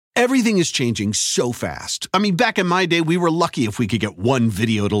Everything is changing so fast. I mean, back in my day, we were lucky if we could get one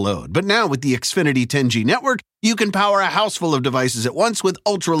video to load. But now with the Xfinity 10G network, you can power a house full of devices at once with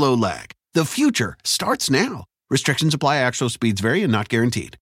ultra-low lag. The future starts now. Restrictions apply. Actual speeds vary and not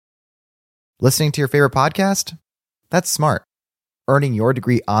guaranteed. Listening to your favorite podcast? That's smart. Earning your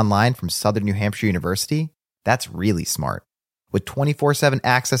degree online from Southern New Hampshire University? That's really smart. With 24/7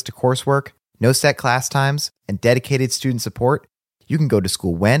 access to coursework, no set class times, and dedicated student support, you can go to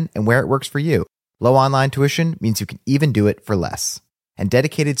school when and where it works for you. Low online tuition means you can even do it for less. And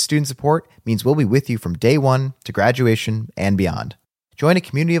dedicated student support means we'll be with you from day one to graduation and beyond. Join a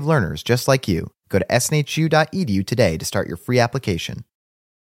community of learners just like you. Go to snhu.edu today to start your free application.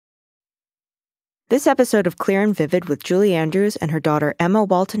 This episode of Clear and Vivid with Julie Andrews and her daughter Emma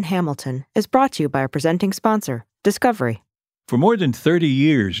Walton Hamilton is brought to you by our presenting sponsor, Discovery. For more than 30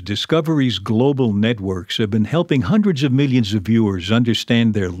 years, Discovery's global networks have been helping hundreds of millions of viewers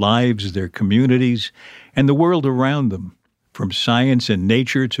understand their lives, their communities, and the world around them. From science and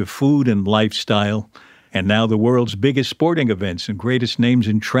nature to food and lifestyle, and now the world's biggest sporting events and greatest names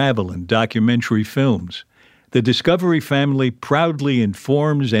in travel and documentary films. The Discovery family proudly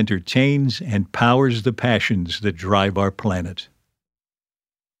informs, entertains, and powers the passions that drive our planet.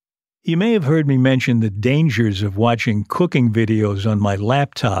 You may have heard me mention the dangers of watching cooking videos on my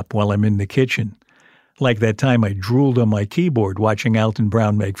laptop while I'm in the kitchen. Like that time I drooled on my keyboard watching Alton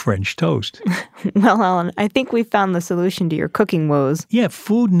Brown make French toast. Well, Alan, I think we found the solution to your cooking woes. Yeah,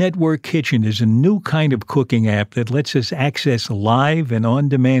 Food Network Kitchen is a new kind of cooking app that lets us access live and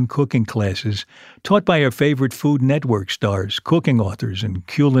on-demand cooking classes taught by our favorite Food Network stars, cooking authors, and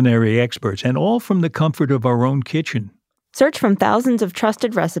culinary experts, and all from the comfort of our own kitchen. Search from thousands of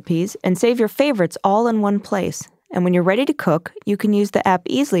trusted recipes and save your favorites all in one place. And when you're ready to cook, you can use the app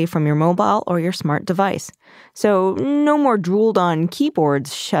easily from your mobile or your smart device. So no more drooled on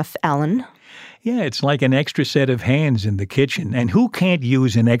keyboards, Chef Allen. Yeah, it's like an extra set of hands in the kitchen. And who can't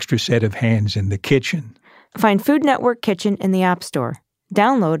use an extra set of hands in the kitchen? Find Food Network Kitchen in the App Store.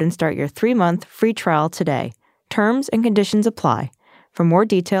 Download and start your 3-month free trial today. Terms and conditions apply. For more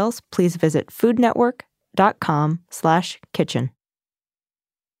details, please visit foodnetwork.com/kitchen.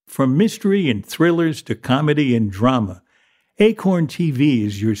 From mystery and thrillers to comedy and drama, Acorn TV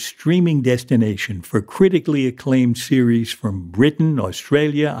is your streaming destination for critically acclaimed series from Britain,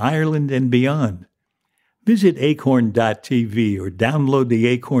 Australia, Ireland, and beyond. Visit acorn.tv or download the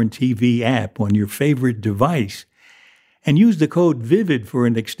Acorn TV app on your favorite device and use the code VIVID for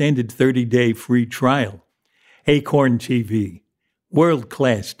an extended 30-day free trial. Acorn TV,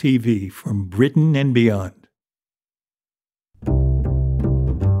 world-class TV from Britain and beyond.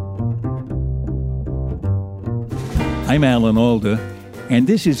 I'm Alan Alda, and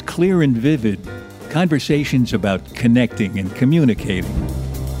this is Clear and Vivid, conversations about connecting and communicating.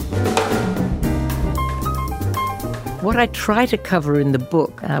 What I try to cover in the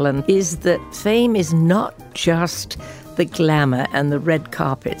book, Alan, is that fame is not just the glamour and the red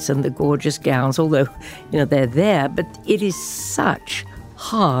carpets and the gorgeous gowns, although, they're there, but it is such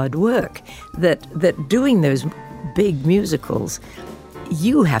hard work that doing those big musicals,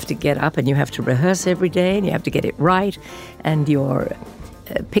 you have to get up and you have to rehearse every day and you have to get it right, and you're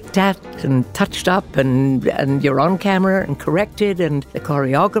picked at and touched up and you're on camera and corrected, and the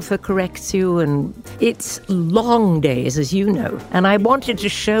choreographer corrects you, and it's long days, as you know. And I wanted to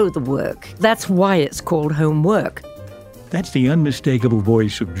show the work. That's why it's called Homework. That's the unmistakable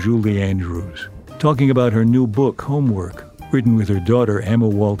voice of Julie Andrews, talking about her new book, Homework, written with her daughter, Emma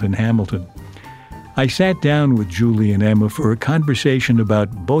Walton Hamilton. I sat down with Julie and Emma for a conversation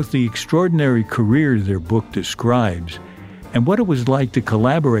about both the extraordinary career their book describes and what it was like to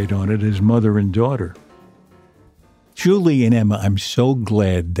collaborate on it as mother and daughter. Julie and Emma, I'm so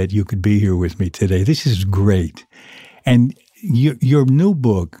glad that you could be here with me today. This is great. And your new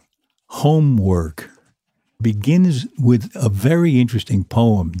book, Homework, begins with a very interesting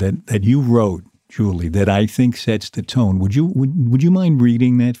poem that you wrote, Julie, that I think sets the tone. Would you mind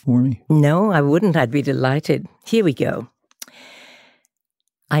reading that for me? No, I wouldn't. I'd be delighted. Here we go.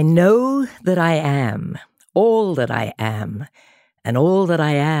 I know that I am all that I am, and all that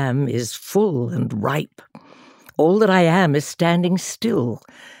I am is full and ripe. All that I am is standing still,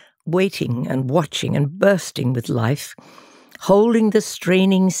 waiting and watching and bursting with life, holding the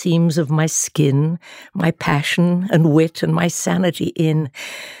straining seams of my skin, my passion and wit and my sanity in,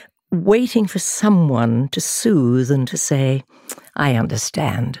 waiting for someone to soothe and to say, I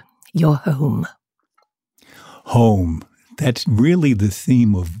understand, you're home. Home. That's really the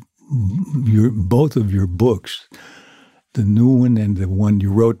theme of both of your books, the new one and the one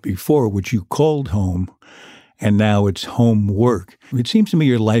you wrote before, which you called Home. and now it's home work. It seems to me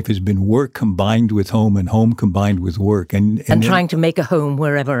your life has been work combined with home and home combined with work. And trying to make a home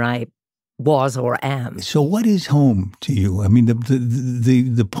wherever I was or am. So what is home to you? I mean,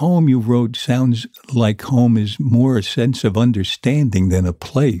 the poem you wrote sounds like home is more a sense of understanding than a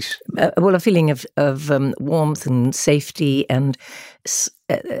place. Well, a feeling of warmth and safety and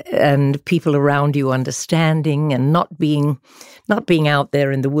people around you understanding and not being out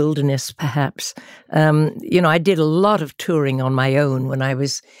there in the wilderness, perhaps. I did a lot of touring on my own when I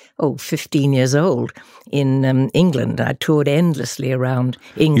was 15 years old in England. I toured endlessly around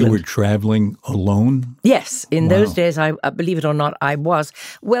England. You were traveling alone? Yes. In those days, I believe it or not, I was.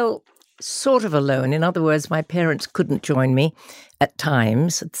 Well, sort of alone. In other words, my parents couldn't join me at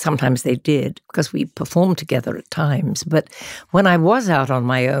times. Sometimes they did because we performed together at times. But when I was out on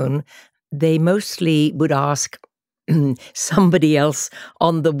my own, they mostly would ask somebody else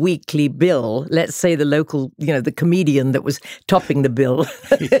on the weekly bill, let's say the local, the comedian that was topping the bill,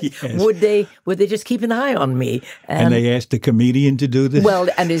 yes. would they just keep an eye on me? And they asked the comedian to do this? Well,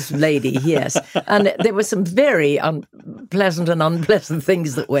 and his lady, yes. And there were some very pleasant and unpleasant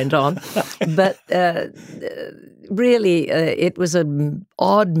things that went on. But really, it was an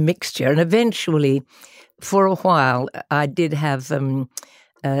odd mixture. And eventually, for a while, I did have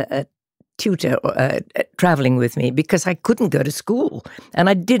a tutor traveling with me because I couldn't go to school and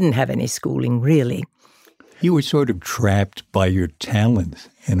I didn't have any schooling really. You were sort of trapped by your talent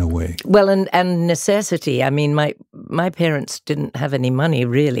in a way. Well, and necessity. I mean, my parents didn't have any money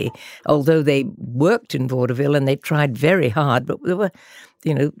really, although they worked in vaudeville and they tried very hard. But there were,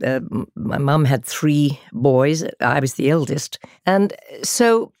 my mum had 3 boys. I was the eldest. And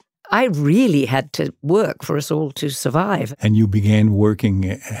so I really had to work for us all to survive. And you began working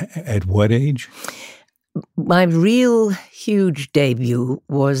at what age? My real huge debut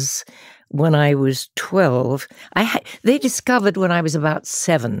was when I was 12. They discovered when I was about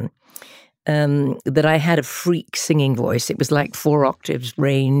 7 that I had a freak singing voice. It was like 4 octaves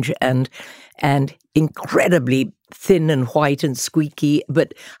range and incredibly thin and white and squeaky,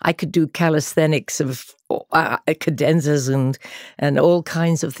 but I could do calisthenics of cadenzas and all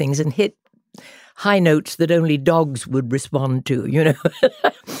kinds of things and hit high notes that only dogs would respond to,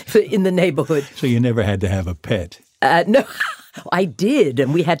 in the neighborhood. So you never had to have a pet? No, I did,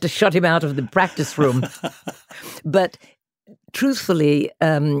 and we had to shut him out of the practice room. But truthfully,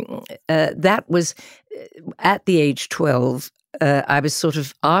 that was at the age 12, I was sort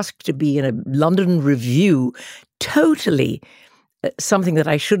of asked to be in a London review, totally something that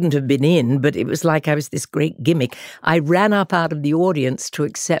I shouldn't have been in, but it was like I was this great gimmick. I ran up out of the audience to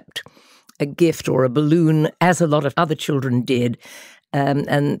accept a gift or a balloon, as a lot of other children did.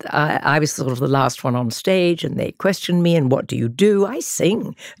 And I was sort of the last one on stage, and they questioned me, and what do you do? I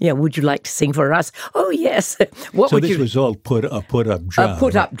sing. Would you like to sing for us? Oh, yes. So this was all a put-up job. A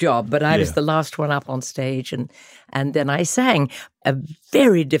put-up job, but I was the last one up on stage, and then I sang a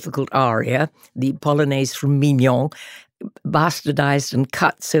very difficult aria, the Polonaise from Mignon, bastardized and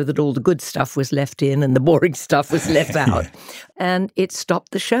cut so that all the good stuff was left in and the boring stuff was left out. And it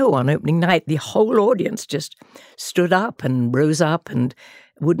stopped the show on opening night. The whole audience just stood up and rose up and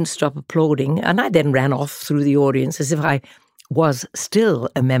wouldn't stop applauding. And I then ran off through the audience as if I was still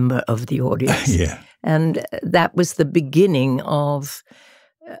a member of the audience. And that was the beginning of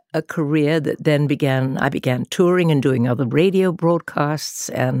a career that then began. I began touring and doing other radio broadcasts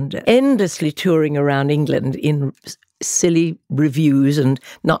and endlessly touring around England in silly reviews and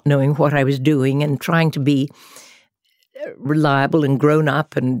not knowing what I was doing and trying to be reliable and grown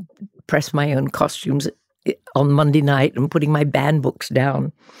up and press my own costumes on Monday night and putting my band books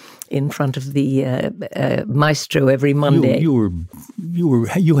down in front of the maestro every Monday.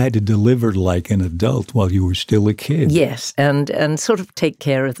 You had to deliver like an adult while you were still a kid. Yes, and sort of take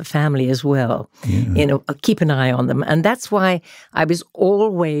care of the family as well. Keep an eye on them. And that's why I was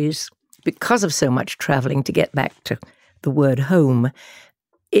always, because of so much traveling, to get back to the word home,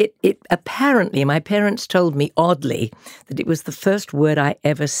 it apparently, my parents told me oddly that it was the first word I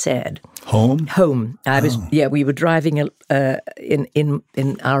ever said. Home? Home. We were driving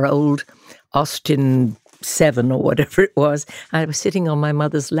in our old Austin 7 or whatever it was. I was sitting on my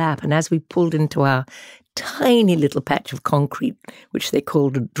mother's lap, and as we pulled into our tiny little patch of concrete, which they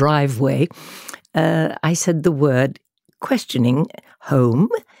called a driveway, I said the word, questioning, home.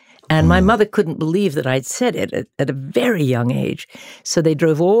 And my mother couldn't believe that I'd said it at a very young age. So they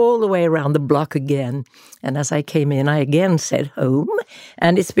drove all the way around the block again. And as I came in, I again said home.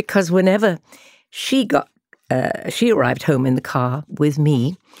 And it's because whenever she arrived home in the car with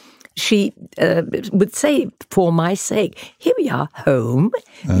me, she would say, for my sake, here we are, home,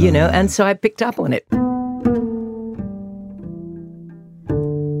 and so I picked up on it.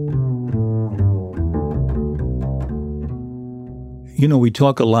 You know, we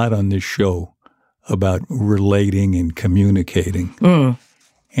talk a lot on this show about relating and communicating.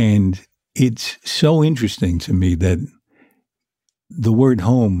 And it's so interesting to me that the word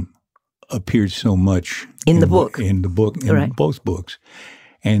home appears so much in the book, in right. both books.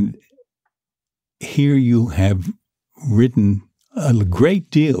 And here you have written a great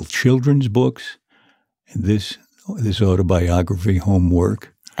deal, children's books, and this autobiography,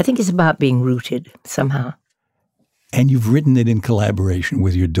 Homework. I think it's about being rooted somehow. And you've written it in collaboration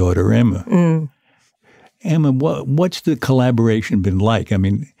with your daughter, Emma. Emma, what's the collaboration been like? I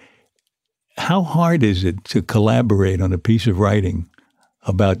mean, how hard is it to collaborate on a piece of writing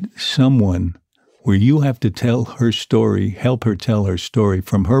about someone where you have to tell her story, help her tell her story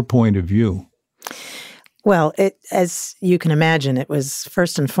from her point of view? Well, as you can imagine, it was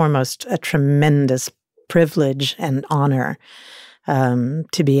first and foremost a tremendous privilege and honor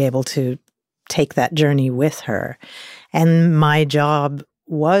to be able to take that journey with her. And my job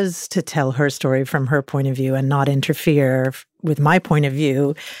was to tell her story from her point of view and not interfere with my point of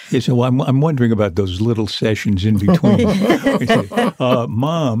view. Yeah, so I'm wondering about those little sessions in between.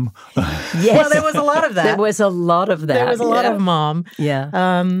 Mom. Yes. Well, there was a lot of that. There was a lot of that. There was a lot of Mom. Yeah.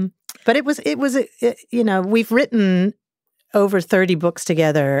 But it was, you know, we've written over 30 books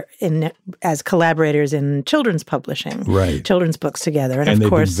together as collaborators in children's publishing. Right. Children's books together. And of they've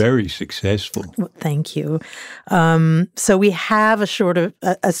course, been very successful. Well, thank you. So we have a sort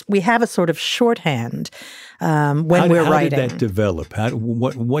of shorthand when we're writing. How did that develop?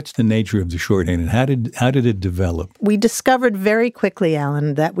 What's the nature of the shorthand, and how did it develop? We discovered very quickly,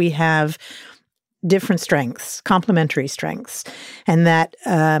 Alan, that we have different strengths, complementary strengths, and that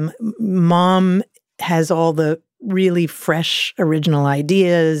Mom has all the really fresh, original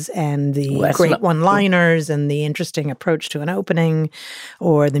ideas and the great one-liners and the interesting approach to an opening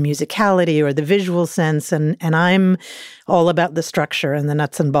or the musicality or the visual sense. And I'm all about the structure and the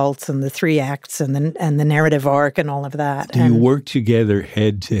nuts and bolts and the 3 acts and the narrative arc and all of that. Do you work together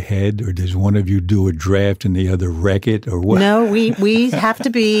head to head, or does one of you do a draft and the other wreck it, or what? No, we have to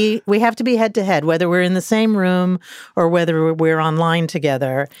be head to head, whether we're in the same room or whether we're online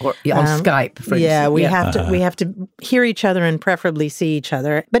together. Or on Skype, for instance. Yeah, we have to hear each other and preferably see each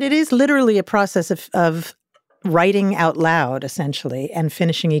other. But it is literally a process of writing out loud, essentially, and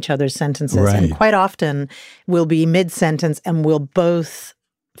finishing each other's sentences. Right. And quite often we'll be mid-sentence and we'll both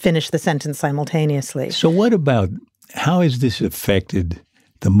finish the sentence simultaneously. So how has this affected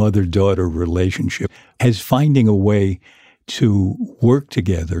the mother-daughter relationship? Has finding a way to work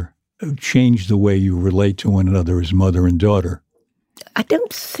together changed the way you relate to one another as mother and daughter? I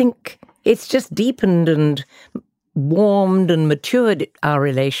don't think it's just deepened and warmed and matured our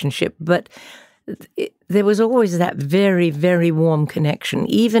relationship, but there was always that very, very warm connection,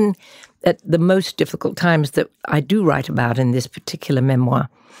 even at the most difficult times that I do write about in this particular memoir.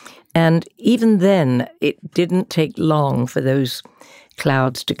 And even then, it didn't take long for those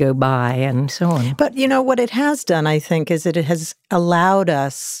clouds to go by and so on. But, you know, what it has done, I think, is that it has allowed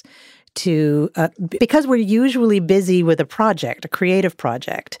us to, because we're usually busy with a creative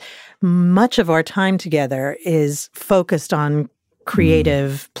project, much of our time together is focused on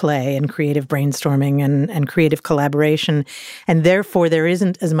creative play and creative brainstorming and creative collaboration. And therefore, there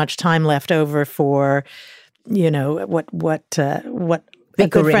isn't as much time left over for, you know, what a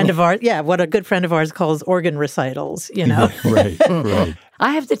good friend of ours calls organ recitals, you know? Right.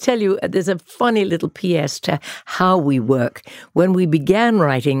 I have to tell you, there's a funny little PS to how we work. When we began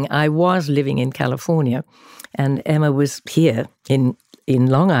writing, I was living in California, and Emma was here in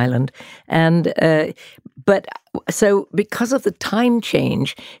Long Island. And but so because of the time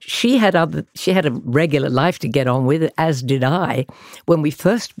change, she had a regular life to get on with, as did I, when we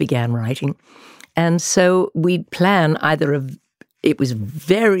first began writing. And so we'd plan it was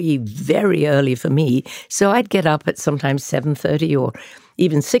very, very early for me. So I'd get up at sometimes 7:30 or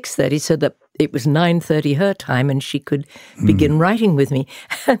even 6:30 so that it was 9:30 her time and she could begin writing with me.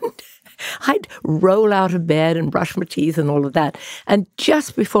 And I'd roll out of bed and brush my teeth and all of that. And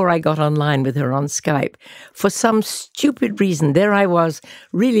just before I got online with her on Skype, for some stupid reason, there I was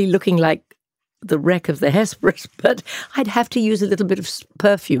really looking like the wreck of the Hesperus, but I'd have to use a little bit of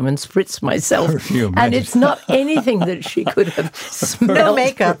perfume and spritz myself. And it's not anything that she could have smelled. No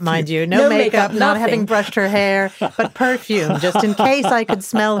makeup, mind you. No makeup, not having brushed her hair, but perfume, just in case I could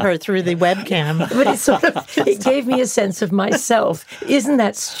smell her through the webcam. But it gave me a sense of myself. Isn't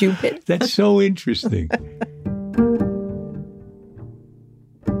that stupid? That's so interesting.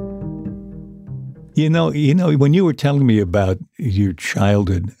 You know, when you were telling me about your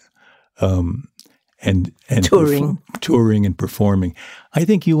childhood, and touring and performing. I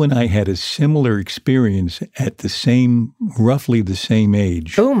think you and I had a similar experience at roughly the same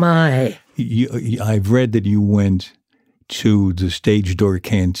age. Oh my! I've read that you went to the Stage Door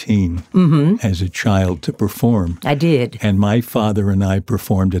Canteen as a child to perform. I did. And my father and I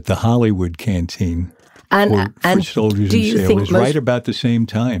performed at the Hollywood Canteen for Soldiers and Sailors right about the same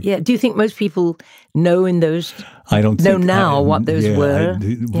time. Yeah. Do you think most people know I don't know now what those were?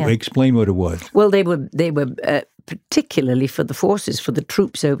 Explain what it was. Well, they were particularly for the forces, for the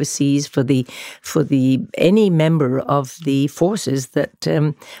troops overseas, for the any member of the forces that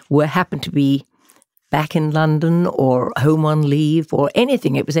happened to be back in London or home on leave or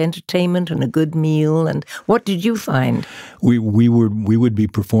anything. It was entertainment and a good meal. And what did you find? We would be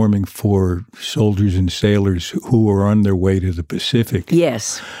performing for soldiers and sailors who were on their way to the Pacific.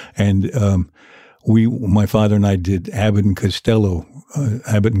 Yes. And my father and I did Abbott and Costello's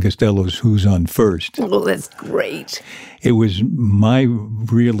Who's on First. Oh, that's great. It was my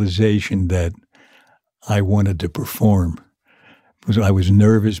realization that I wanted to perform. I was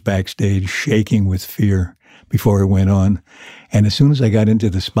nervous backstage, shaking with fear before I went on. And as soon as I got into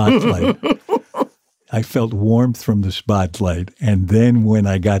the spotlight, I felt warmth from the spotlight. And then when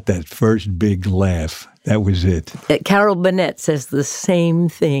I got that first big laugh, that was it. Carol Burnett says the same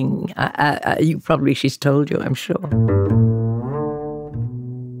thing. She's told you, I'm sure.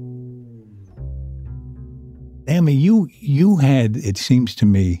 Emma, you had, it seems to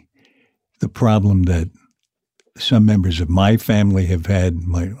me, the problem that some members of my family have had,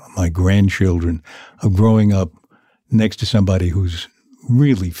 my grandchildren, of growing up next to somebody who's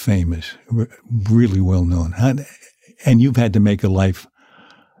really famous, really well known. And you've had to make a life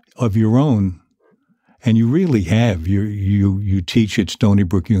of your own, and you really have. You teach at Stony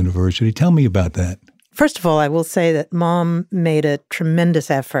Brook University. Tell me about that. First of all, I will say that Mom made a tremendous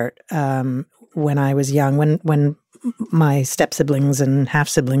effort when I was young, when my step-siblings and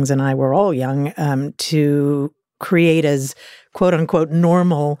half-siblings and I were all young, to create as quote-unquote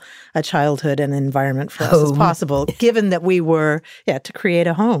normal a childhood and environment for us as possible, given that we were, to create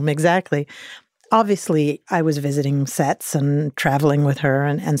a home, exactly. Obviously, I was visiting sets and traveling with her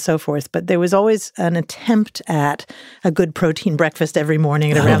and so forth, but there was always an attempt at a good protein breakfast every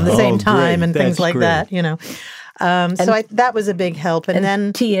morning at around the same time and things like that, So that was a big help. And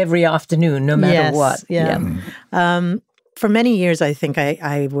then tea every afternoon, no matter what. Yeah. For many years, I think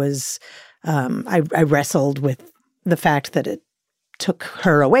I was, I wrestled with the fact that it took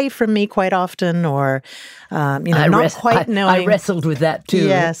her away from me quite often, or not quite knowing. I wrestled with that too.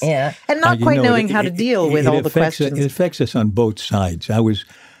 Yes, yeah, and not quite knowing how to deal with all the questions. It affects us on both sides. I was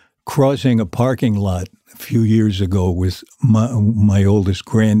crossing a parking lot a few years ago with my oldest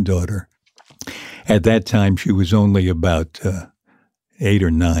granddaughter. At that time, she was only about 8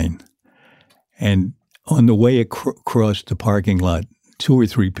 or 9, and on the way across the parking lot, 2 or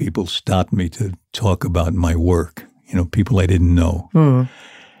 3 people stopped me to talk about my work. People I didn't know.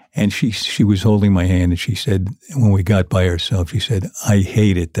 And she was holding my hand, and she said, when we got by ourselves, she said, "I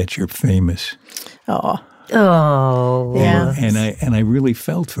hate it that you're famous." Oh, yeah. And I really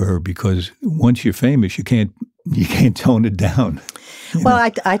felt for her, because once you're famous, you can't tone it down.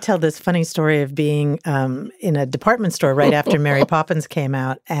 Well, I tell this funny story of being in a department store right after Mary Poppins came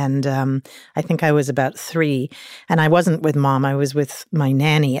out, and I think I was about 3, and I wasn't with Mom. I was with my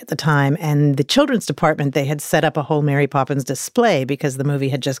nanny at the time, and the children's department, they had set up a whole Mary Poppins display because the movie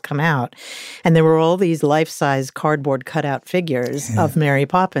had just come out, and there were all these life-size cardboard cutout figures of Mary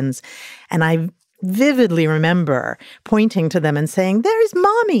Poppins, and I vividly remember pointing to them and saying, "There's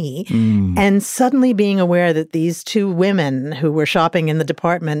Mommy," and suddenly being aware that these 2 women who were shopping in the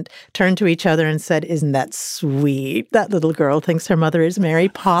department turned to each other and said, "Isn't that sweet? That little girl thinks her mother is Mary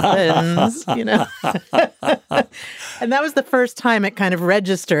Poppins," And that was the first time it kind of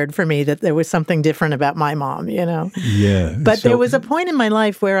registered for me that there was something different about my mom, Yeah. But there was a point in my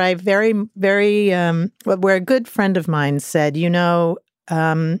life where I where a good friend of mine said,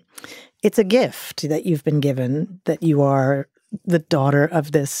 it's a gift that you've been given, that you are the daughter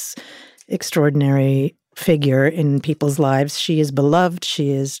of this extraordinary figure in people's lives. She is beloved,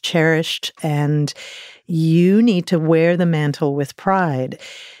 she is cherished, and you need to wear the mantle with pride.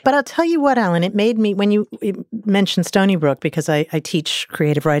 But I'll tell you what, Alan, it made me, when you mentioned Stony Brook, because I teach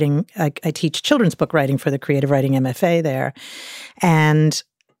creative writing, I teach children's book writing for the creative writing MFA there, and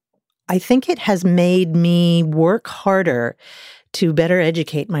I think it has made me work harder to better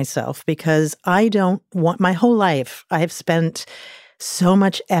educate myself, because I don't want, my whole life, I have spent so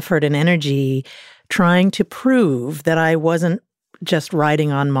much effort and energy trying to prove that I wasn't just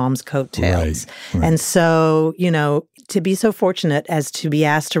riding on Mom's coattails. Right. And so, to be so fortunate as to be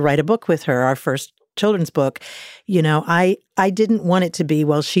asked to write a book with her, our first children's book, I didn't want it to be,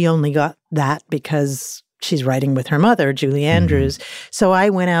 well, she only got that because she's writing with her mother, Julie Andrews. So I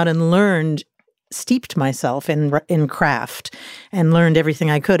went out and steeped myself in craft and learned everything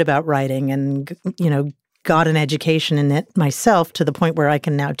I could about writing and, got an education in it myself to the point where I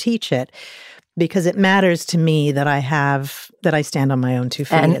can now teach it, because it matters to me that I stand on my own 2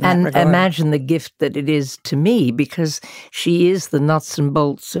 feet. And imagine the gift that it is to me, because she is the nuts and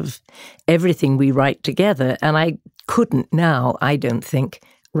bolts of everything we write together. And I couldn't now, I don't think,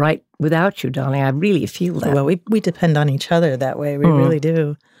 write without you, darling. I really feel that. Well, we depend on each other that way. We really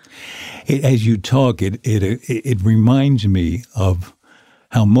do. As you talk, it reminds me of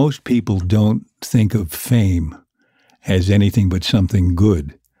how most people don't think of fame as anything but something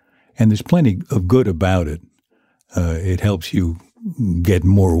good. And there's plenty of good about it. It helps you get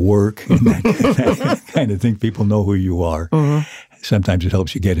more work and that kind of thing. People know who you are. Sometimes it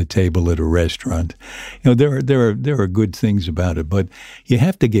helps you get a table at a restaurant. There are good things about it, but you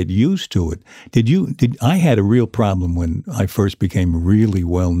have to get used to it. I had a real problem when I first became really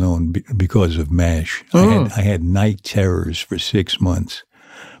well known because of MASH. I had night terrors for 6 months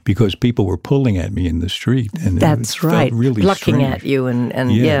because people were pulling at me in the street, and that's right, really plucking strange. at you, and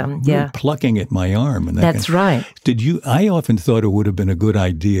plucking at my arm, and that's right. I often thought it would have been a good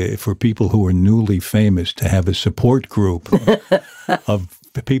idea for people who are newly famous to have a support group of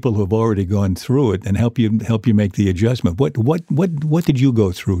people who have already gone through it and help you make the adjustment. What did you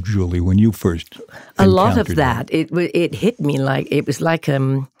go through, Julie, when you first? A lot of that. It hit me like it was like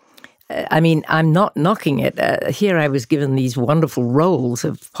I'm not knocking it. Here I was given these wonderful roles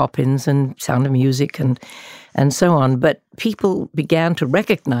of Poppins and Sound of Music and so on, but people began to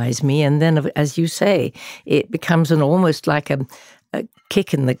recognize me, and then, as you say, it becomes almost like a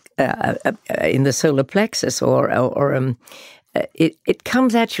kick in the solar plexus, or it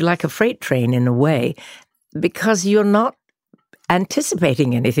comes at you like a freight train in a way, because you're not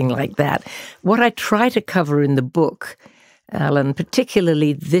anticipating anything like that. What I try to cover in the book, Alan,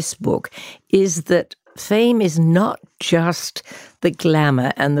 particularly this book, is that fame is not just the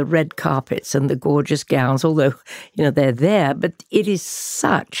glamour and the red carpets and the gorgeous gowns, although, they're there, but it is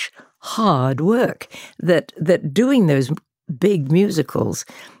such hard work that doing those big musicals,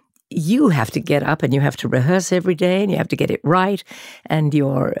 you have to get up and you have to rehearse every day and you have to get it right, and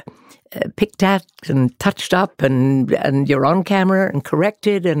you're picked at and touched up, and you're on camera and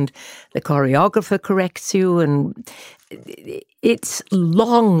corrected, and the choreographer corrects you, and it's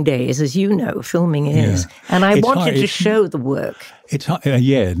long days, as you know, filming is. Yeah. And I wanted to show the work. It's hard.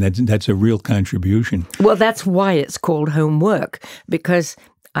 And that's a real contribution. Well, that's why it's called homework, because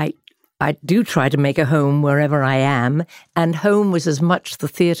I do try to make a home wherever I am, and home was as much the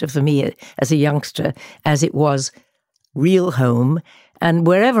theatre for me as a youngster as it was real home. And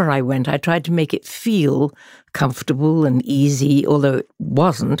wherever I went, I tried to make it feel comfortable and easy, although it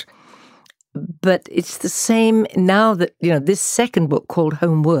wasn't. But it's the same now that, this second book called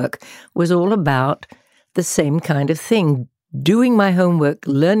Homework was all about the same kind of thing. Doing my homework,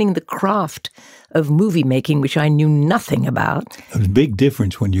 learning the craft of movie making, which I knew nothing about. There's a big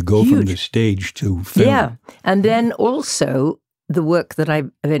difference when you go from the stage to film. Yeah. And then also the work that I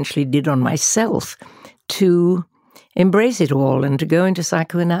eventually did on myself to embrace it all and to go into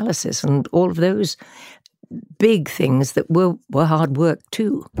psychoanalysis and all of those big things that were hard work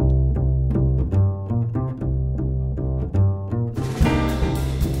too.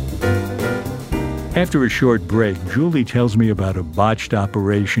 After a short break, Julie tells me about a botched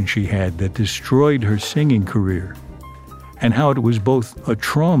operation she had that destroyed her singing career, and how it was both a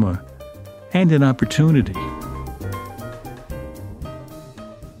trauma and an opportunity.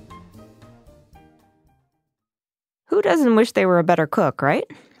 Who doesn't wish they were a better cook, right?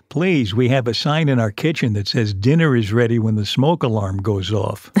 Please, we have a sign in our kitchen that says dinner is ready when the smoke alarm goes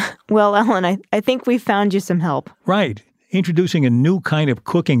off. Well, Ellen, I think we found you some help. Right. Introducing a new kind of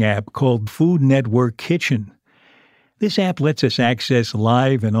cooking app called Food Network Kitchen. This app lets us access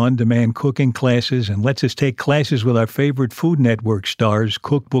live and on-demand cooking classes and lets us take classes with our favorite Food Network stars,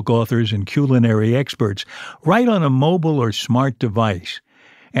 cookbook authors, and culinary experts right on a mobile or smart device,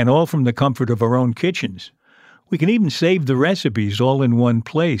 and all from the comfort of our own kitchens. We can even save the recipes all in one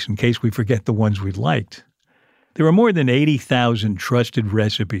place in case we forget the ones we liked. There are more than 80,000 trusted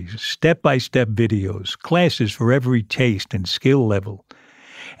recipes, step-by-step videos, classes for every taste and skill level.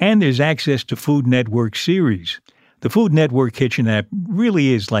 And there's access to Food Network series. The Food Network Kitchen app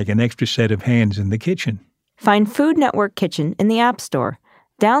really is like an extra set of hands in the kitchen. Find Food Network Kitchen in the App Store.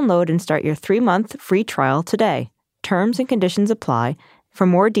 Download and start your 3-month free trial today. Terms and conditions apply. For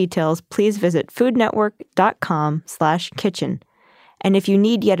more details, please visit foodnetwork.com/kitchen. And if you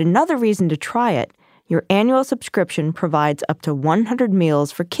need yet another reason to try it, Your annual subscription provides up to 100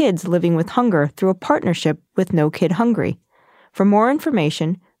 meals for kids living with hunger through a partnership with No Kid Hungry. For more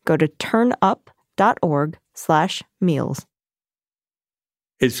information, go to turnup.org/meals.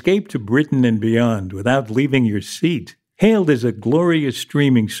 Escape to Britain and beyond without leaving your seat. Hailed as a glorious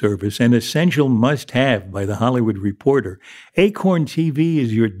streaming service, an essential must-have by The Hollywood Reporter, Acorn TV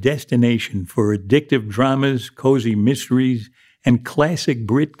is your destination for addictive dramas, cozy mysteries, and classic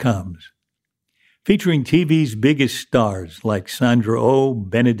Britcoms. Featuring TV's biggest stars like Sandra Oh,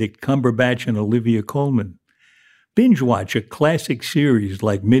 Benedict Cumberbatch, and Olivia Colman. Binge watch a classic series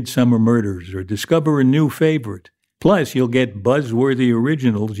like Midsummer Murders or discover a new favorite. Plus, you'll get buzzworthy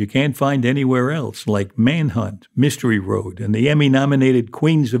originals you can't find anywhere else, like Manhunt, Mystery Road, and the Emmy-nominated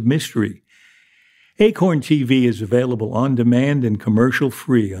Queens of Mystery. Acorn TV is available on demand and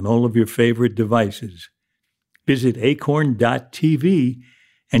commercial-free on all of your favorite devices. Visit acorn.tv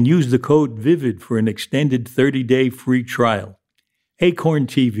and use the code VIVID for an extended 30-day free trial. Acorn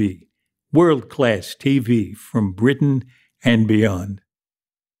TV, world-class TV from Britain and beyond.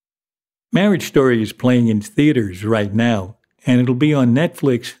 Marriage Story is playing in theaters right now, and it'll be on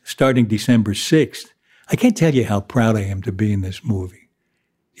Netflix starting December 6th. I can't tell you how proud I am to be in this movie.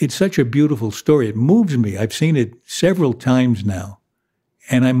 It's such a beautiful story. It moves me. I've seen it several times now,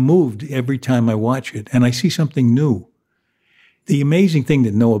 and I'm moved every time I watch it, and I see something new. The amazing thing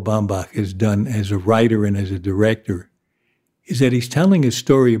that Noah Baumbach has done as a writer and as a director is that he's telling a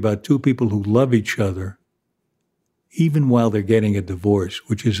story about two people who love each other even while they're getting a divorce,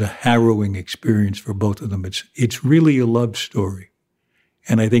 which is a harrowing experience for both of them. It's really a love story.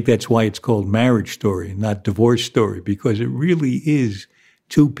 And I think that's why it's called Marriage Story, not Divorce Story, because it really is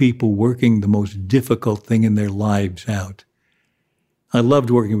two people working the most difficult thing in their lives out. I loved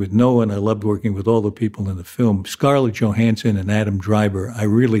working with Noah, and I loved working with all the people in the film. Scarlett Johansson and Adam Driver, I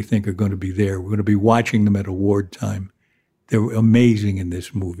really think are going to be there. We're going to be watching them at award time. They're amazing in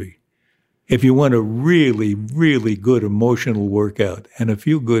this movie. If you want a really, really good emotional workout and a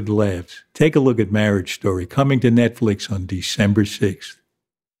few good laughs, take a look at Marriage Story, coming to Netflix on December 6th.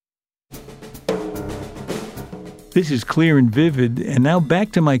 This is Clear and Vivid, and now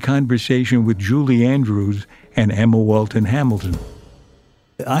back to my conversation with Julie Andrews and Emma Walton Hamilton.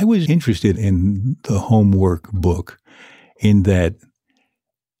 I was interested in the Homework book in that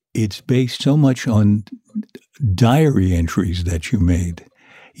it's based so much on diary entries that you made.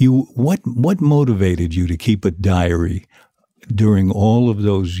 What motivated you to keep a diary during all of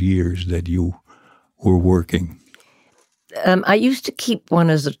those years that you were working? I used to keep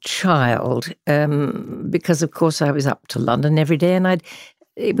one as a child because, of course, I was up to London every day, and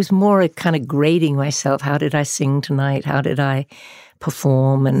it was more a kind of grading myself. How did I sing tonight? How did I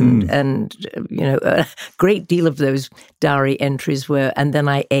perform? And you know, a great deal of those diary entries were, and then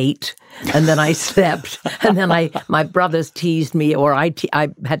I ate, and then I slept, and then my brothers teased me, or I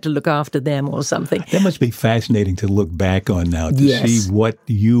had to look after them or something. That must be fascinating to look back on now, to see what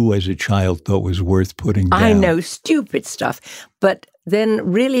you as a child thought was worth putting down. I know, stupid stuff. But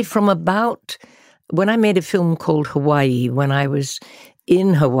then really from about when I made a film called Hawaii, when I was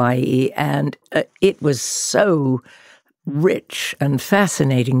in Hawaii, and it was so rich and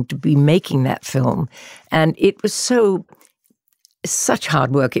fascinating to be making that film. And it was such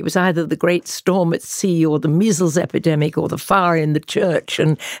hard work. It was either the great storm at sea or the measles epidemic or the fire in the church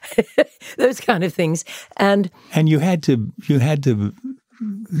and those kind of things. And you had to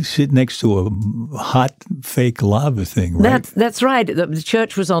sit next to a hot fake lava thing, right? That's right. The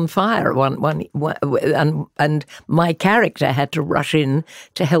church was on fire, and my character had to rush in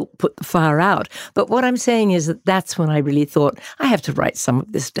to help put the fire out. But what I'm saying is that that's when I really thought, I have to write some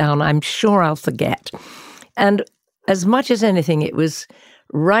of this down. I'm sure I'll forget. And as much as anything, it was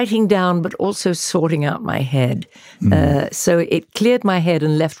writing down, but also sorting out my head. So it cleared my head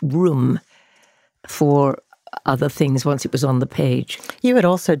and left room for other things once it was on the page. You had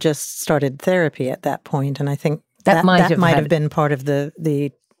also just started therapy at that point, and I think that might have been part of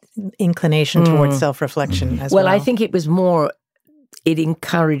the inclination towards self-reflection as well. Well, I think it was more, it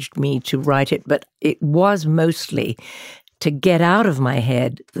encouraged me to write it, but it was mostly to get out of my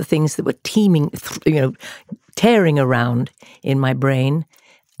head the things that were tearing around in my brain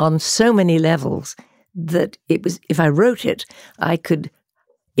on so many levels that it was, if I wrote it,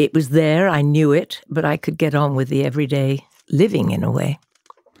 it was there, I knew it, but I could get on with the everyday living in a way.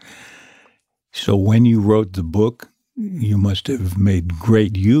 So when you wrote the book, you must have made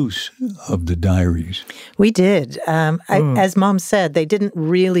great use of the diaries. We did. As Mom said, they didn't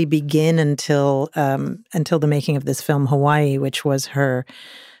really begin until the making of this film, Hawaii, which was her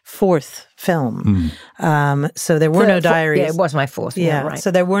fourth film. So there were no diaries. Yeah, it was my fourth. Yeah, right.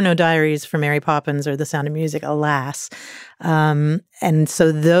 So there were no diaries for Mary Poppins or The Sound of Music, alas. And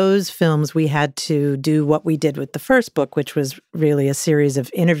so those films, we had to do what we did with the first book, which was really a series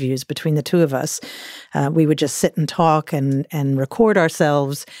of interviews between the two of us. We would just sit and talk and record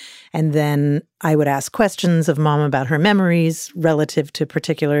ourselves. And then I would ask questions of Mom about her memories relative to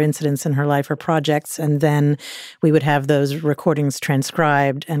particular incidents in her life or projects. And then we would have those recordings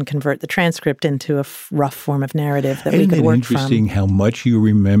transcribed and convert the transcript into a rough form of narrative that we could work from. Isn't it interesting how much you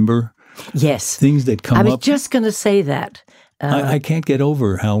remember? Yes. Things that come up. I was just going to say that. I can't get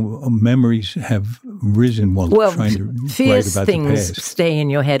over how memories have risen while trying to write about the past. Fierce things stay in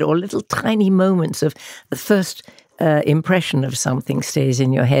your head, or little tiny moments of the first impression of something stays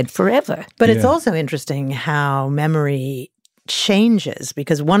in your head forever. But it's also interesting how memory changes,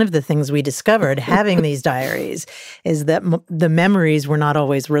 because one of the things we discovered having these diaries is that the memories were not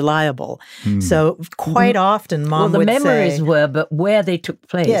always reliable. So quite often Mom would say... Well, the memories were, but where they took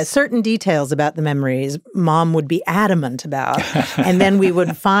place. Yeah, certain details about the memories Mom would be adamant about. And then we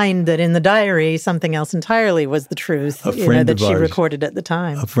would find that in the diary, something else entirely was the truth that she recorded at the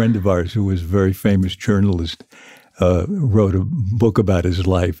time. A friend of ours who was a very famous journalist wrote a book about his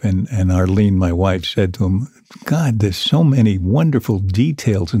life, and Arlene, my wife, said to him, God, there's so many wonderful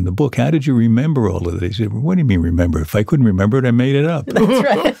details in the book. How did you remember all of it? He said, what do you mean remember? If I couldn't remember it, I made it up.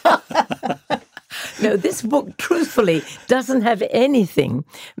 That's right. No, this book, truthfully, doesn't have anything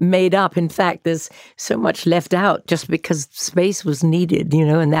made up. In fact, there's so much left out just because space was needed,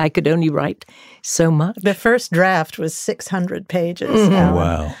 and I could only write so much. The first draft was 600 pages.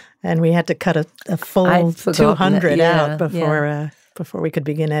 Wow. And we had to cut a full 200 out before we could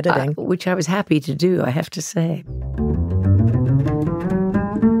begin editing. Which I was happy to do, I have to say.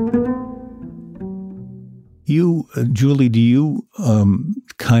 You, Julie, do you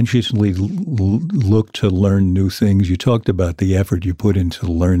consciously look to learn new things? You talked about the effort you put into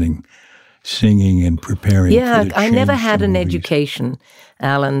learning, singing and preparing. Yeah, for I never had an movies. education,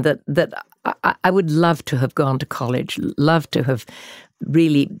 Alan, that I would love to have gone to college, love to have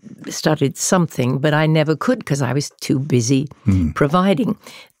really studied something, but I never could because I was too busy providing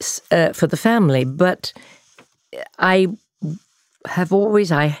for the family. But I have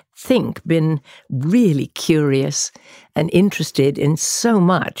always, I think, been really curious and interested in so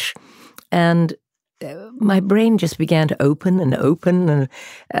much. And my brain just began to open. And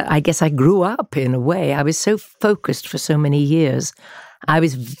I guess I grew up in a way. I was so focused for so many years. I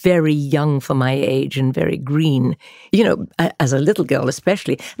was very young for my age and very green, as a little girl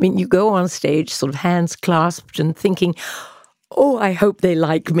especially. I mean, you go on stage sort of hands clasped and thinking, oh, I hope they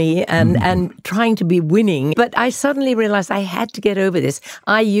like me, and trying to be winning. But I suddenly realized I had to get over this.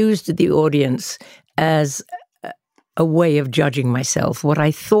 I used the audience as a way of judging myself. What I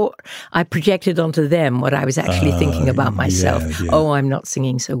thought, I projected onto them what I was actually thinking about myself. Yeah. Oh, I'm not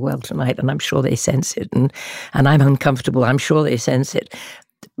singing so well tonight, and I'm sure they sense it. And I'm uncomfortable. I'm sure they sense it.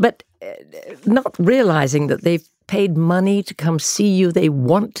 But not realizing that they've paid money to come see you. They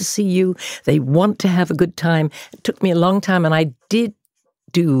want to see you. They want to have a good time. It took me a long time, and I did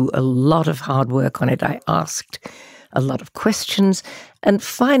do a lot of hard work on it. I asked a lot of questions. And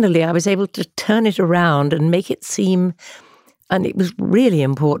finally, I was able to turn it around and make it seem, and it was really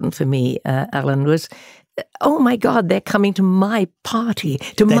important for me, Alan, was, oh my God, they're coming to my party,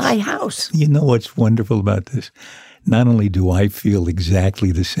 my house. You know what's wonderful about this? Not only do I feel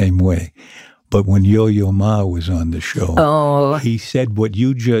exactly the same way, but when Yo-Yo Ma was on the show, he said what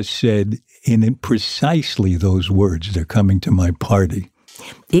you just said in precisely those words. They're coming to my party.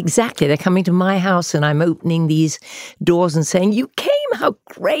 Exactly. They're coming to my house and I'm opening these doors and saying, you came, how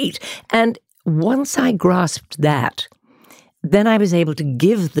great. And once I grasped that, then I was able to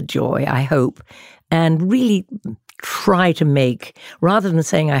give the joy, I hope, and really try to make, rather than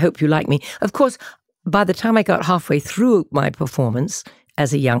saying, I hope you like me. Of course, by the time I got halfway through my performance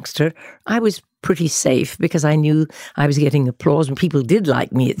as a youngster, I was pretty safe because I knew I was getting applause and people did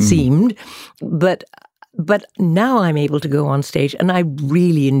like me, it seemed. But now I'm able to go on stage and I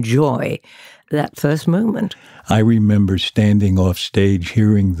really enjoy that first moment. I remember standing off stage,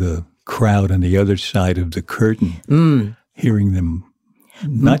 hearing the crowd on the other side of the curtain, hearing them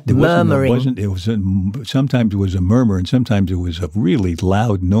murmuring. Sometimes it was a murmur and sometimes it was a really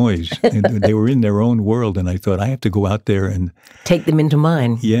loud noise. And they were in their own world and I thought, I have to go out there and take them into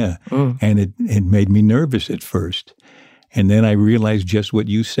mine. Yeah. And it made me nervous at first. And then I realized just what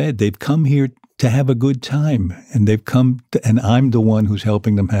you said. They've come here to have a good time, and and I'm the one who's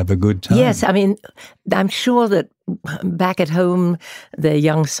helping them have a good time. Yes, I mean, I'm sure that back at home, their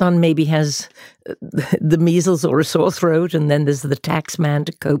young son maybe has the measles or a sore throat, and then there's the tax man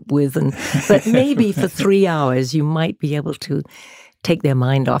to cope with. But maybe for 3 hours, you might be able to take their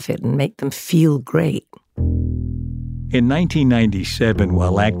mind off it and make them feel great. In 1997,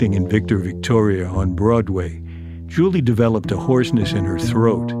 while acting in Victor Victoria on Broadway, Julie developed a hoarseness in her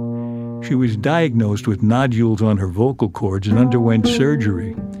throat. She was diagnosed with nodules on her vocal cords and underwent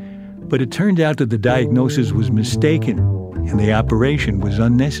surgery. But it turned out that the diagnosis was mistaken and the operation was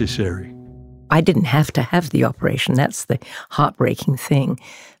unnecessary. I didn't have to have the operation. That's the heartbreaking thing.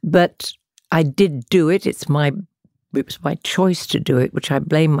 But I did do it. It was my choice to do it, which I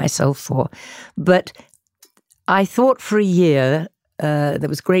blame myself for. But I thought for a year there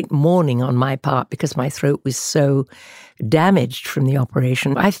was great mourning on my part because my throat was so damaged from the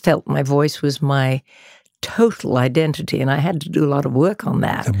operation. I felt my voice was my total identity, and I had to do a lot of work on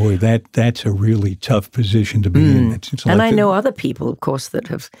that. Oh boy, that's a really tough position to be in. And I know other people, of course, that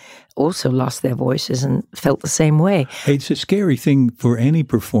have also lost their voices and felt the same way. It's a scary thing for any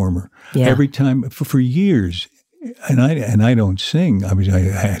performer. Yeah. Every time, for years, and I don't sing.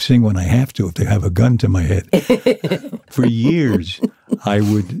 I sing when I have to if they have a gun to my head. For years, I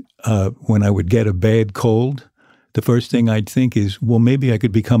would, when I would get a bad cold, the first thing I'd think is, well, maybe I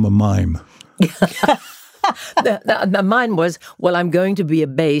could become a mime. Mine was, well, I'm going to be a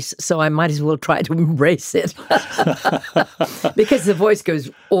bass, so I might as well try to embrace it. Because the voice goes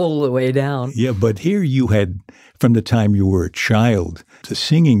all the way down. Yeah, but here you had, from the time you were a child, the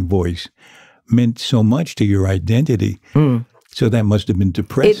singing voice meant so much to your identity. So that must have been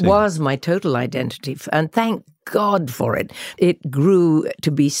depressing. It was my total identity, and thank God for it. It grew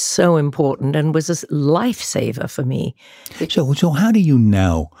to be so important and was a lifesaver for me. So how do you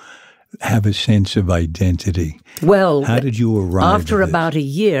now have a sense of identity? Well, how did you arrive after at about a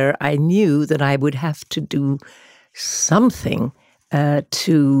year, I knew that I would have to do something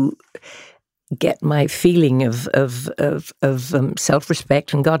to get my feeling of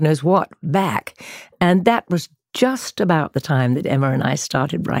self-respect and God knows what back. And that was just about the time that Emma and I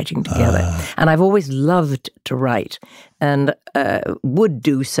started writing together. And I've always loved to write and would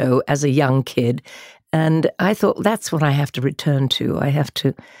do so as a young kid. And I thought, that's what I have to return to. I have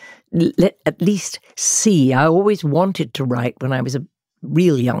to at least see. I always wanted to write when I was a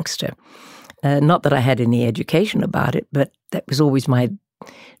real youngster. Not that I had any education about it, but that was always my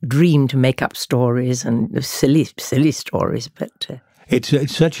dream, to make up stories and silly stories. But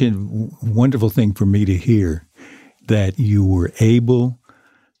it's such a wonderful thing for me to hear that you were able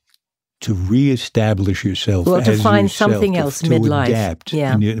to reestablish yourself, to find something else to midlife. Adapt.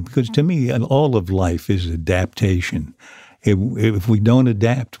 Yeah. Because to me, all of life is adaptation. If we don't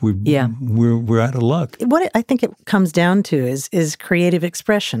adapt, we're out of luck. What I think it comes down to is creative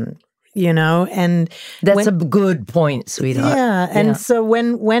expression. And that's a good point, sweetheart. Yeah, and so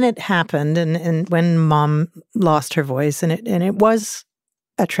when it happened, and when Mom lost her voice, and it was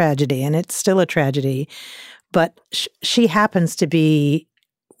a tragedy, and it's still a tragedy, but she happens to be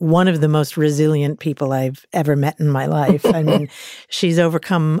one of the most resilient people I've ever met in my life. I mean, she's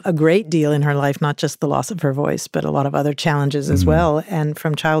overcome a great deal in her life, not just the loss of her voice, but a lot of other challenges as well, and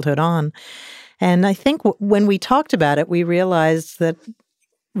from childhood on. And I think when we talked about it, we realized that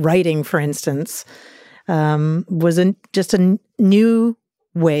writing, for instance, was just a new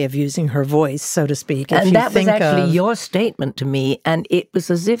way of using her voice, so to speak. And that was actually your statement to me, and it was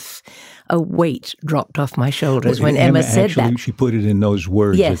as if a weight dropped off my shoulders when Emma said that. She put it in those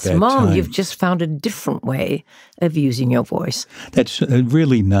words yes, at that Mom, time. you've just found a different way of using your voice. That's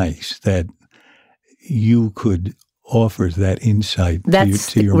really nice that you could offer that insight to your mom.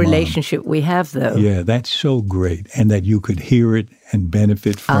 That's the relationship we have, though. Yeah, that's so great. And that you could hear it and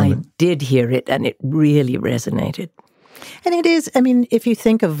benefit from it. I did hear it, and it really resonated. And it is, I mean, if you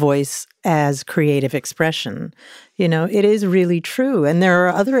think of voice as creative expression, it is really true. And there are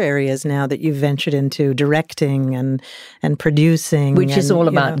other areas now that you've ventured into, directing and producing. Which is all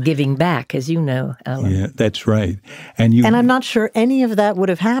about giving back, as you know, Alan. Yeah, that's right. And I'm not sure any of that would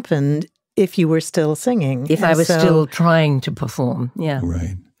have happened if you were still singing. If I was still trying to perform, yeah.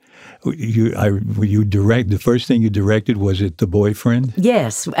 Right. The first thing you directed, was it The Boyfriend?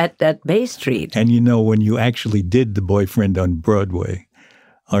 Yes, at Bay Street. And when you actually did The Boyfriend on Broadway,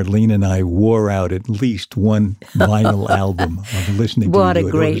 Arlene and I wore out at least one vinyl album of listening to you. What a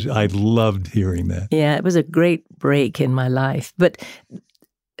great... I loved hearing that. Yeah, it was a great break in my life. But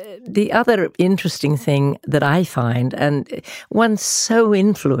the other interesting thing that I find, and one's so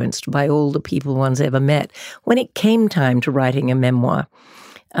influenced by all the people one's ever met, when it came time to writing a memoir,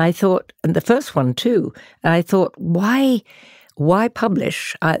 I thought, and the first one too, I thought, why why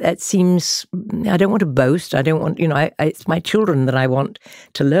publish? That seems, I don't want to boast. I don't want, it's my children that I want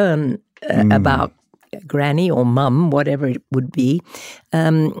to learn about granny or mum, whatever it would be.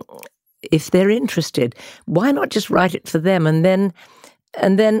 If they're interested, why not just write it for them? And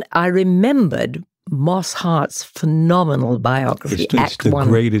then I remembered Moss Hart's phenomenal biography, It's the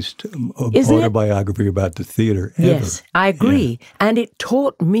greatest autobiography about the theater ever. Yes, I agree. Yeah. And it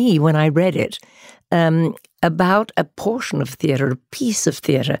taught me when I read it about a portion of theater, a piece of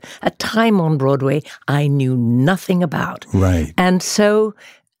theater, a time on Broadway I knew nothing about. Right. And so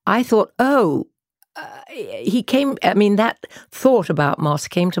I thought, that thought about Moss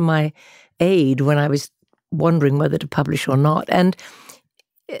came to my aid when I was wondering whether to publish or not. And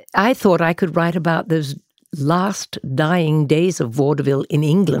I thought I could write about those last dying days of vaudeville in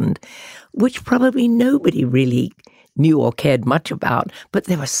England, which probably nobody really knew or cared much about, but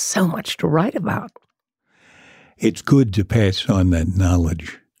there was so much to write about. It's good to pass on that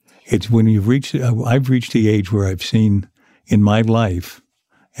knowledge. It's when I've reached the age where I've seen in my life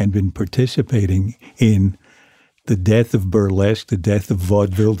and been participating in the death of burlesque, the death of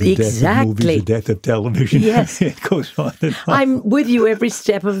vaudeville, the death of movies, the death of television. Yes. It goes on and on. I'm with you every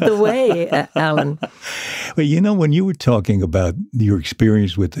step of the way, Alan. Well, when you were talking about your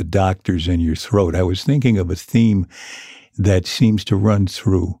experience with the doctors in your throat, I was thinking of a theme that seems to run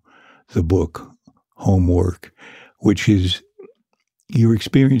through the book, Homework, which is your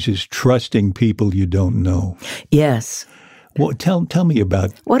experiences trusting people you don't know. Yes. Well, tell me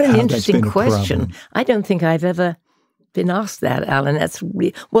about what an how interesting that's been a question. problem. I don't think I've ever been asked that, Alan. That's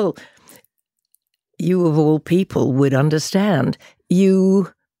well, you of all people would understand.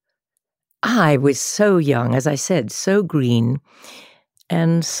 I was so young, as I said, so green,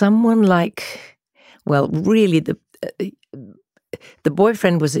 and someone like, well, really the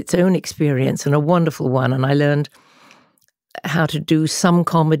boyfriend was its own experience and a wonderful one, and I learned how to do some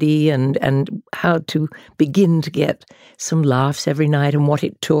comedy and how to begin to get some laughs every night and what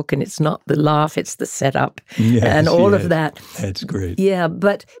it took. And it's not the laugh, it's the setup and all of that. That's great. Yeah,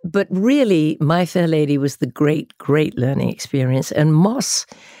 but really, My Fair Lady was the great, great learning experience. And Moss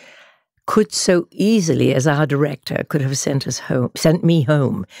could so easily, as our director, could have sent me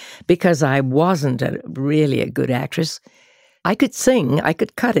home because I wasn't really a good actress. I could sing, I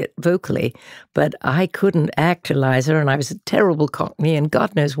could cut it vocally, but I couldn't act Eliza, and I was a terrible Cockney and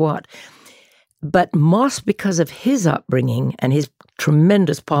God knows what. But Moss, because of his upbringing and his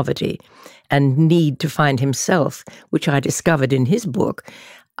tremendous poverty and need to find himself, which I discovered in his book,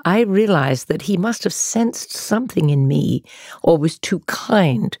 I realized that he must have sensed something in me or was too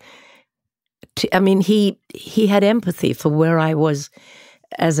kind. He had empathy for where I was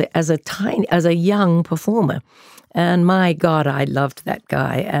as a young performer. And my God, I loved that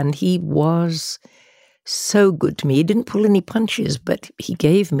guy. And he was so good to me. He didn't pull any punches, but he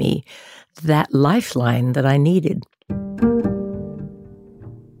gave me that lifeline that I needed.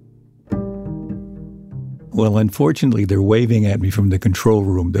 Well, unfortunately, they're waving at me from the control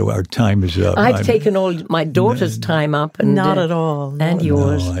room, though our time is up. I've taken all my daughter's time up. And, not at all. And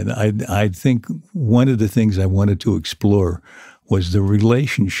yours. No, I think one of the things I wanted to explore was the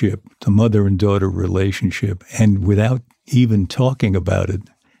relationship, the mother and daughter relationship. And without even talking about it,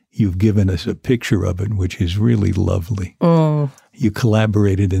 you've given us a picture of it, which is really lovely. Mm. You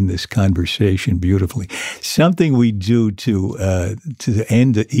collaborated in this conversation beautifully. Something we do to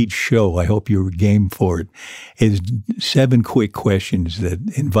end each show, I hope you're game for it, is 7 quick questions that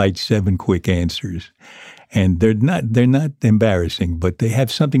invite 7 quick answers. And they're not embarrassing, but they have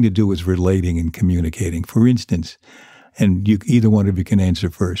something to do with relating and communicating. For instance, and either one of you can answer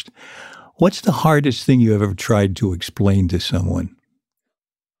first. What's the hardest thing you have ever tried to explain to someone?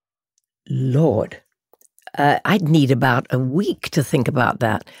 Lord, I'd need about a week to think about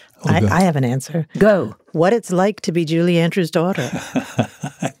that. I have an answer. Go. What it's like to be Julie Andrews' daughter.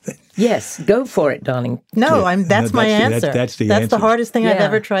 Yes, go for it, darling. No, that's my answer. That's the answer. That's the hardest thing I've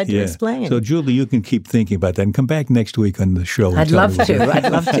ever tried to explain. So, Julie, you can keep thinking about that and come back next week on the show. I'd love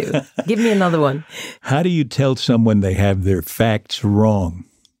to. Give me another one. How do you tell someone they have their facts wrong?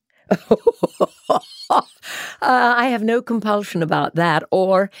 I have no compulsion about that,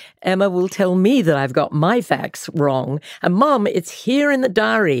 or Emma will tell me that I've got my facts wrong. And Mom, it's here in the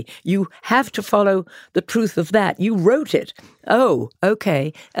diary. You have to follow the truth of that. You wrote it. Oh,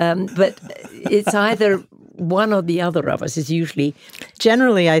 okay. But it's either one or the other of us is usually.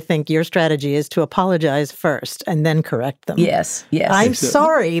 Generally, I think your strategy is to apologize first and then correct them. Yes. I'm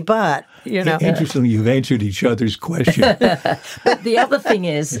sorry, but, Interestingly, you've answered each other's question. But the other thing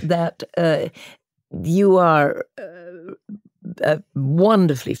is that you are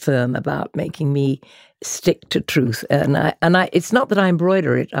wonderfully firm about making me stick to truth. And I it's not that I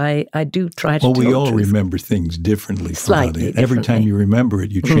embroider it. I do try to Well, tell we all truth. remember things differently. Slightly Claudia. Every time differently. you remember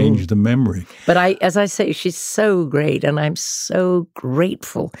it, you change the memory. But as I say, she's so great, and I'm so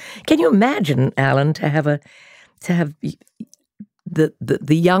grateful. Can you imagine, Alan, to have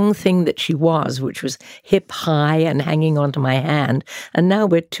the young thing that she was, which was hip high and hanging onto my hand, and now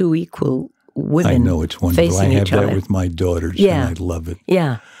we're two equal women. I know, it's wonderful. I facing have each that other. with my daughters, Yeah. and I love it.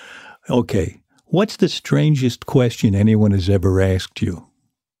 Yeah. Okay. What's the strangest question anyone has ever asked you?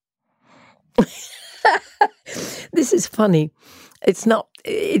 This is funny.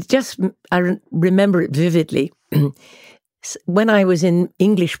 I remember it vividly. When I was in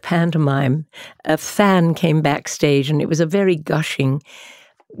English pantomime, a fan came backstage, and it was a very gushing,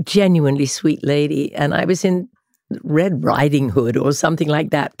 genuinely sweet lady. And I was in Red Riding Hood or something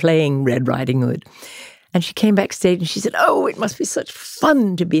like that, playing Red Riding Hood. And she came backstage and she said, "Oh, it must be such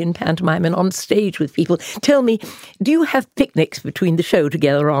fun to be in pantomime and on stage with people. Tell me, do you have picnics between the show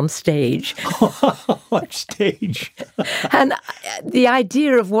together on stage?" On stage. And the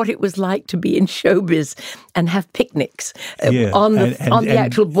idea of what it was like to be in showbiz and have picnics Yeah, on the and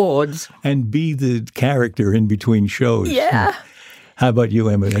actual boards. And be the character in between shows. Yeah. How about you,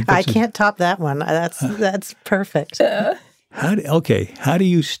 Emma? I can't top that one. That's perfect. How do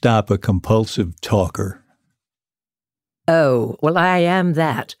you stop a compulsive talker? Oh, well, I am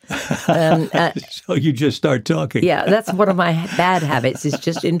that. So you just start talking. Yeah, that's one of my bad habits, is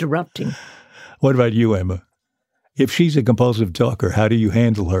just interrupting. What about you, Emma? If she's a compulsive talker, how do you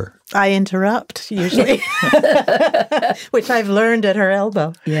handle her? I interrupt, usually, which I've learned at her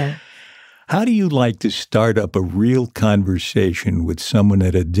elbow. Yeah. How do you like to start up a real conversation with someone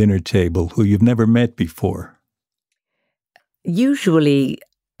at a dinner table who you've never met before? Usually,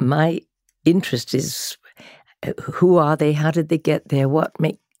 my interest is, who are they? How did they get there? What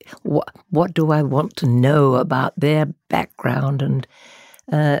do I want to know about their background? And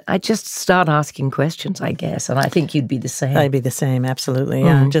I just start asking questions, I guess. And I think you'd be the same. I'd be the same, absolutely.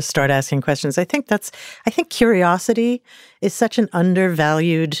 Yeah, just start asking questions. I think curiosity is such an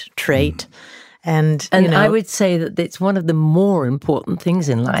undervalued trait. And I would say that it's one of the more important things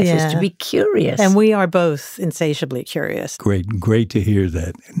in life is to be curious. And we are both insatiably curious. Great to hear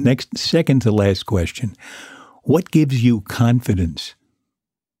that. Second to last question. What gives you confidence?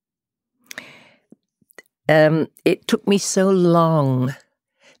 It took me so long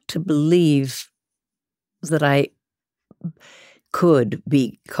to believe that I could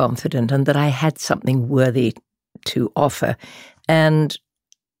be confident and that I had something worthy to offer. And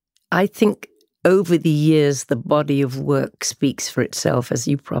I think over the years, the body of work speaks for itself, as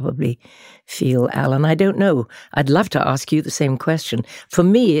you probably feel, Alan. I don't know. I'd love to ask you the same question. For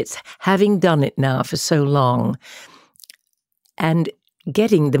me, it's having done it now for so long and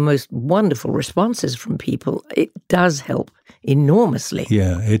getting the most wonderful responses from people. It does help enormously.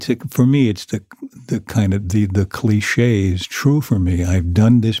 Yeah, for me, it's the kind of the cliche is true for me. I've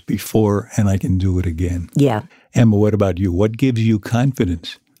done this before and I can do it again. Yeah. Emma, what about you? What gives you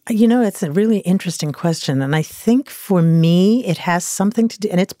confidence? It's a really interesting question. And I think for me, it has something to do,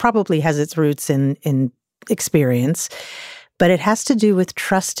 and it probably has its roots in experience, but it has to do with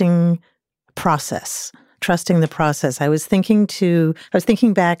trusting the process. I was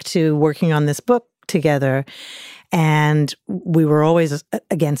thinking back to working on this book together, and we were always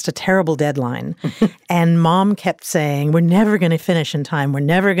against a terrible deadline. And Mom kept saying, "We're never going to finish in time. We're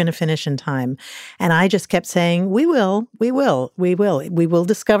never going to finish in time." And I just kept saying, we will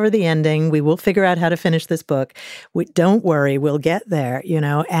discover the ending. We will figure out how to finish this book. Don't worry, we'll get there,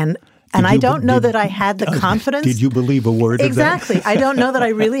 And I don't know that I had the confidence. Did you believe a word of that? Exactly. I don't know that I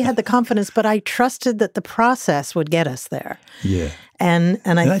really had the confidence, but I trusted that the process would get us there. Yeah. And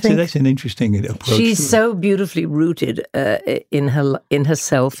I think that's an interesting approach. She's so beautifully rooted in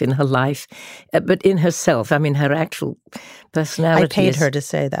herself, in her life, but in herself. I mean, her actual personality. I paid her to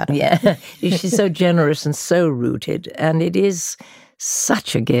say that. Yeah. She's so generous and so rooted, and it is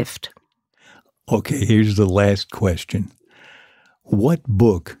such a gift. Okay, here's the last question. What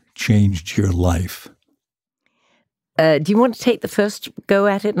book changed your life? Do you want to take the first go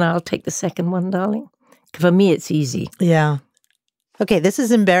at it and I'll take the second one, darling? For me, it's easy. Yeah. Okay, this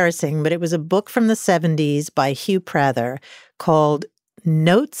is embarrassing, but it was a book from the 70s by Hugh Prather called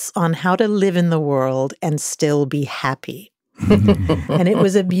Notes on How to Live in the World and Still Be Happy. And it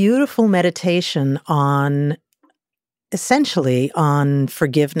was a beautiful meditation essentially on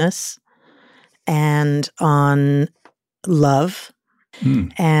forgiveness and on love.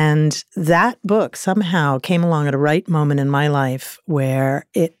 And that book somehow came along at a right moment in my life where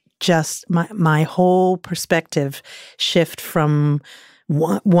it just, my whole perspective shift from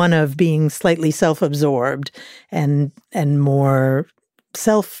one of being slightly self-absorbed and more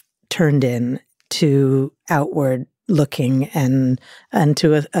self-turned in to outward looking and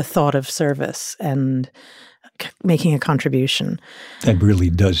to a thought of service and making a contribution. That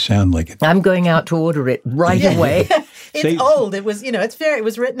really does sound like it. I'm going out to order it right away. It's old. It was, it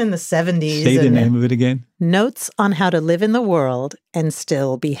was written in the 70s. Say the name of it again. Notes on How to Live in the World and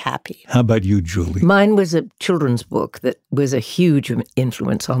Still Be Happy. How about you, Julie? Mine was a children's book that was a huge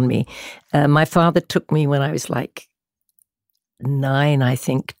influence on me. My father took me when I was like 9, I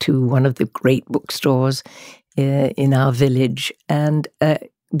think, to one of the great bookstores in our village and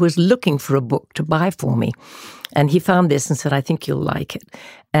was looking for a book to buy for me. And he found this and said, I think you'll like it.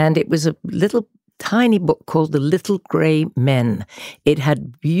 And it was a little tiny book called The Little Grey Men. It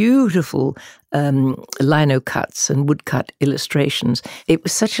had beautiful lino cuts and woodcut illustrations. It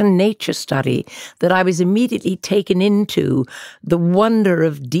was such a nature study that I was immediately taken into the wonder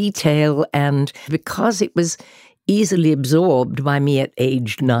of detail, and because it was easily absorbed by me at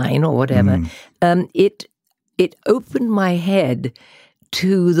age 9 or whatever, it opened my head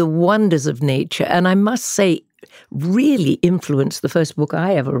to the wonders of nature. And I must say, really influenced the first book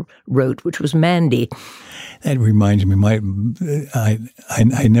I ever wrote, which was Mandy. That reminds me, I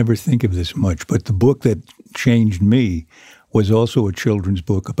never think of this much, but the book that changed me was also a children's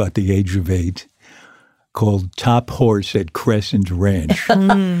book about the age of 8 called Top Horse at Crescent Ranch.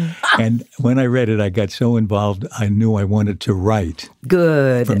 And when I read it, I got so involved, I knew I wanted to write.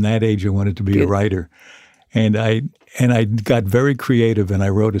 Good. From that age, I wanted to be a writer. And I got very creative, and I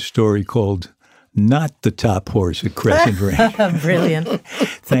wrote a story called Not the Top Horse at Crescent Ranch. Brilliant.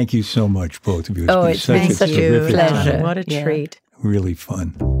 Thank you so much, both of you. It's been such a terrific pleasure. What a treat. Really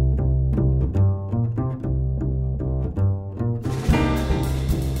fun.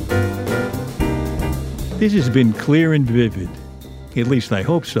 This has been Clear and Vivid. At least I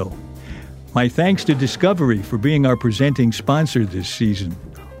hope so. My thanks to Discovery for being our presenting sponsor this season.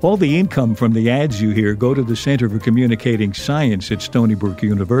 All the income from the ads you hear go to the Center for Communicating Science at Stony Brook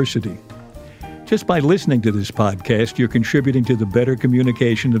University. Just by listening to this podcast, you're contributing to the better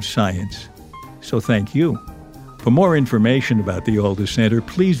communication of science. So thank you. For more information about the Alda Center,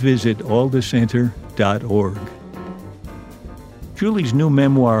 please visit aldacenter.org. Julie's new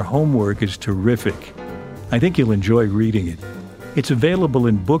memoir, Homework, is terrific. I think you'll enjoy reading it. It's available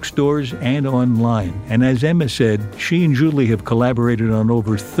in bookstores and online, and as Emma said, she and Julie have collaborated on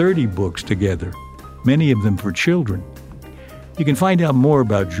over 30 books together, many of them for children. You can find out more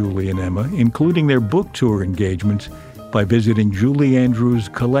about Julie and Emma, including their book tour engagements, by visiting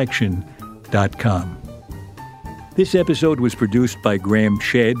julieandrewscollection.com. This episode was produced by Graham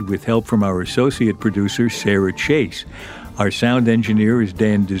Chedd with help from our associate producer, Sarah Chase. Our sound engineer is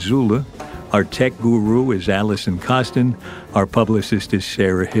Dan DeZula. Our tech guru is Allison Costin. Our publicist is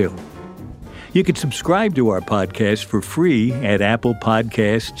Sarah Hill. You can subscribe to our podcast for free at Apple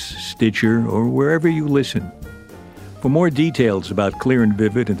Podcasts, Stitcher, or wherever you listen. For more details about Clear and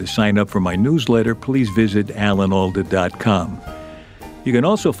Vivid and to sign up for my newsletter, please visit alanalda.com. You can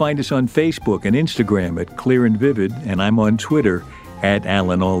also find us on Facebook and Instagram at Clear and Vivid, and I'm on Twitter at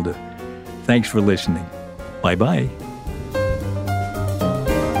Alan Alda. Thanks for listening. Bye-bye.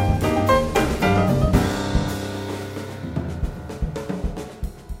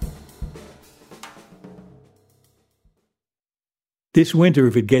 This winter,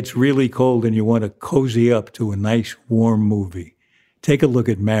 if it gets really cold and you want to cozy up to a nice, warm movie, take a look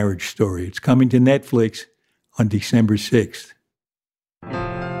at Marriage Story. It's coming to Netflix on December 6th.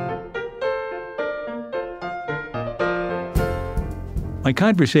 My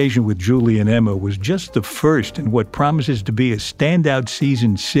conversation with Julie and Emma was just the first in what promises to be a standout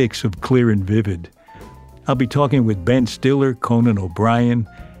season 6 of Clear and Vivid. I'll be talking with Ben Stiller, Conan O'Brien,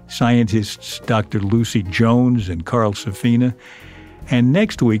 scientists Dr. Lucy Jones and Carl Safina. And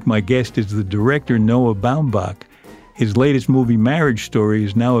next week, my guest is the director Noah Baumbach. His latest movie, Marriage Story,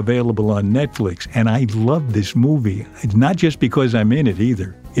 is now available on Netflix, and I love this movie. It's not just because I'm in it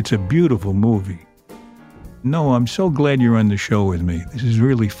either. It's a beautiful movie. Noah, I'm so glad you're on the show with me. This is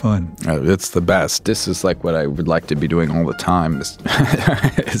really fun. It's the best. This is like what I would like to be doing all the time, is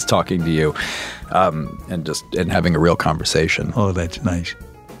talking to you and having a real conversation. Oh, that's nice.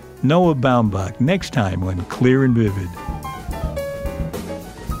 Noah Baumbach, next time on Clear and Vivid.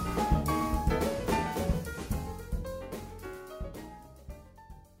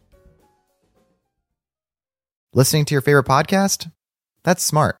 Listening to your favorite podcast? That's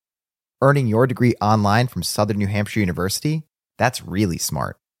smart. Earning your degree online from Southern New Hampshire University? That's really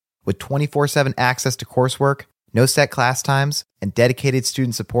smart. With 24/7 access to coursework, no set class times, and dedicated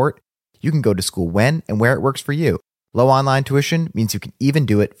student support, you can go to school when and where it works for you. Low online tuition means you can even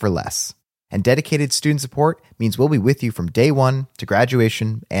do it for less. And dedicated student support means we'll be with you from day one to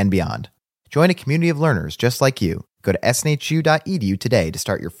graduation and beyond. Join a community of learners just like you. Go to snhu.edu today to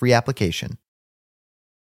start your free application.